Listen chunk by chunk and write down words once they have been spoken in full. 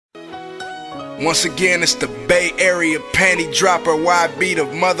Once again, it's the Bay Area panty dropper, YB, the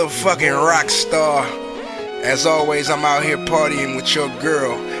motherfucking rock star. As always, I'm out here partying with your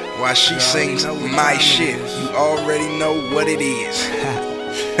girl while she sings my shit. You already know what it is.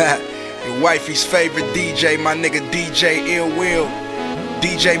 Your wifey's favorite DJ, my nigga DJ Ill Will,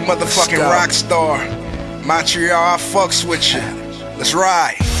 DJ motherfucking Rockstar. Montreal, I fucks with you. Let's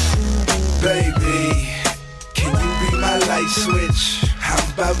ride. Baby, can you be my light switch?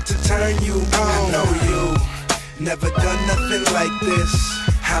 I'm about to turn you on. I know you never done nothing like this.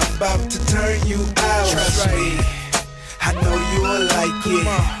 I'm about to turn you out. Trust me, I know you will like it.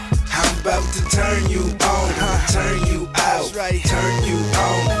 I'm about to turn you on, turn you out, turn you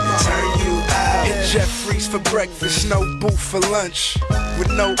on, turn you out. Hit Jeffries for breakfast, no booth for lunch.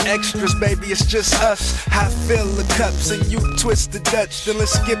 With no extras, baby, it's just us. I fill the cups and you twist the Dutch. Then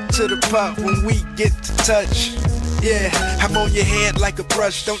let's skip to the pub when we get to touch. Yeah, I'm on your head like a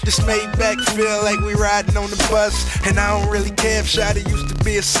brush. Don't this Maybach feel like we riding on the bus? And I don't really care if Shawty used to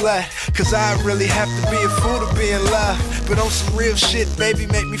be a slut, cause I really have to be a fool to be in love. But on some real shit, baby,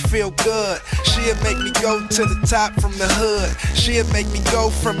 make me feel good. She'll make me go to the top from the hood. She'll make me go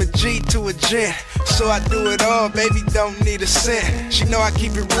from a G to a gent. So I do it all, baby, don't need a cent. She know I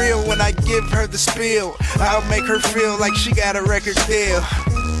keep it real when I give her the spiel. I'll make her feel like she got a record deal.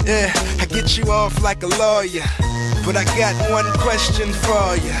 Yeah, I get you off like a lawyer, but I got one question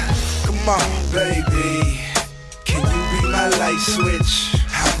for you. Come on, baby, can you be my light switch?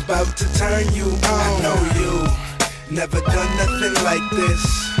 I'm about to turn you on. I know you never done nothing like this.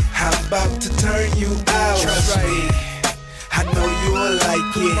 I'm about to turn you out. Trust me, I know you will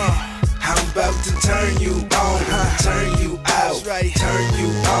like it. I'm about to turn you on, turn you out, turn you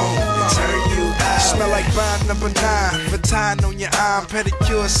on, turn you out. Smell like bond number 9, baton on your arm,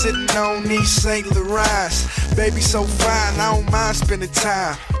 pedicure sitting on these St. Laurents. Baby so fine, I don't mind spending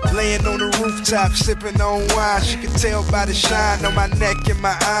time laying on the rooftop, sipping on wine. She can tell by the shine on my neck and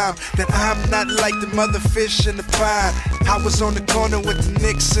my arm that I'm not like the mother fish in the pond. I was on the corner with the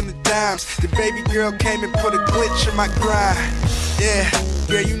nicks and the dimes. The baby girl came and put a glitch in my grind. Yeah,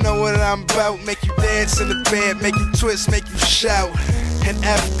 girl, you know what I'm about. Make you dance in the bed, make you twist, make you shout. And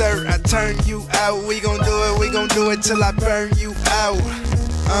after I turn you out, we gon' do it till I burn you out.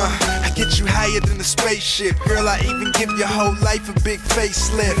 I get you higher than a spaceship. Girl, I even give your whole life a big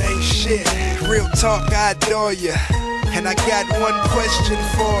facelift. Ain't shit, real talk, I adore ya. And I got one question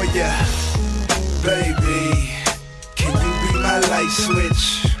for ya. Baby, can you be my light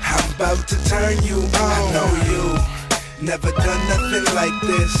switch? I'm about to turn you on. I know you never done nothing like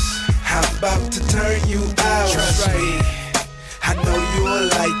this. I'm about to turn you out. Trust me, I know you will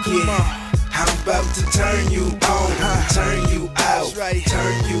like it. I'm about to turn you on, turn you out,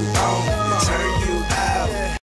 turn you on, turn you